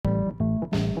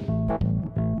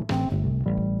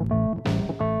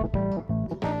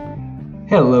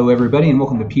Hello, everybody, and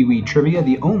welcome to Pee Wee Trivia,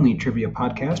 the only trivia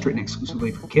podcast written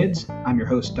exclusively for kids. I'm your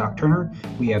host, Doc Turner.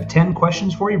 We have 10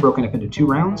 questions for you, broken up into 2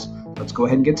 rounds. Let's go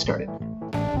ahead and get started.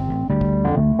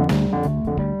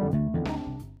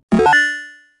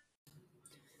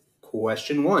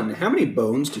 Question 1. How many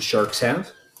bones do sharks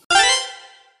have?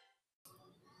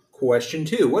 Question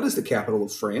 2. What is the capital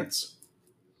of France?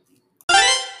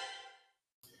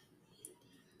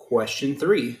 Question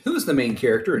 3. Who is the main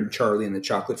character in Charlie and the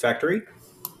Chocolate Factory?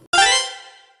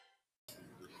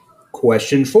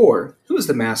 Question 4. Who is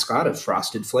the mascot of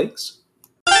Frosted Flakes?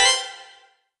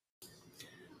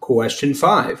 Question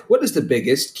 5. What is the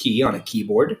biggest key on a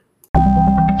keyboard?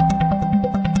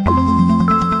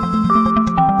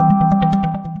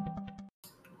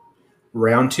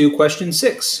 Round 2, question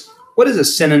 6. What is a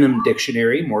synonym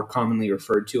dictionary more commonly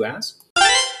referred to as?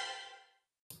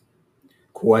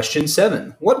 Question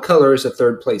 7. What color is a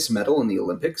third-place medal in the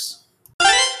Olympics?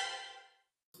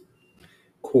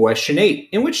 Question 8.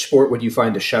 In which sport would you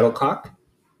find a shuttlecock?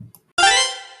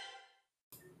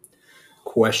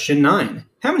 Question 9.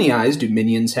 How many eyes do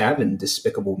minions have in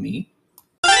Despicable Me?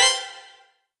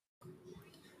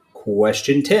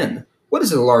 Question 10. What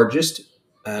is the largest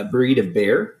breed of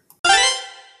bear?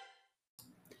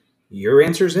 Your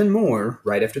answers and more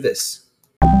right after this.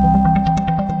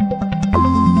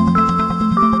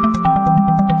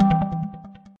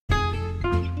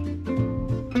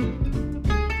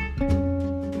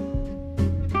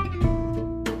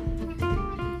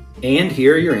 And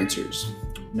here are your answers.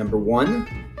 Number 1,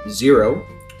 0.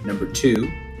 Number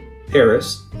 2,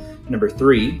 Paris. Number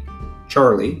 3,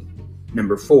 Charlie.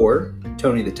 Number 4,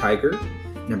 Tony the Tiger.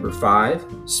 Number 5,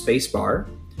 Spacebar.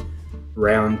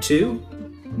 Round 2,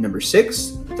 number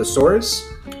 6, Thesaurus.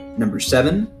 Number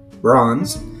 7,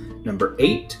 Bronze. Number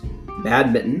 8,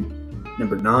 Badminton.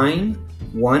 Number 9,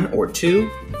 1 or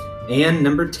 2. And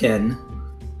number 10,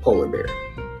 Polar Bear.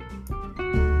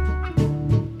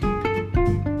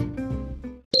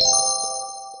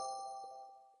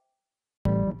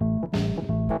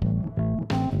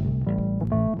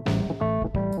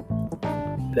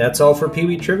 That's all for Pee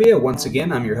Wee Trivia. Once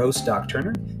again, I'm your host, Doc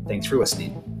Turner. Thanks for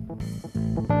listening.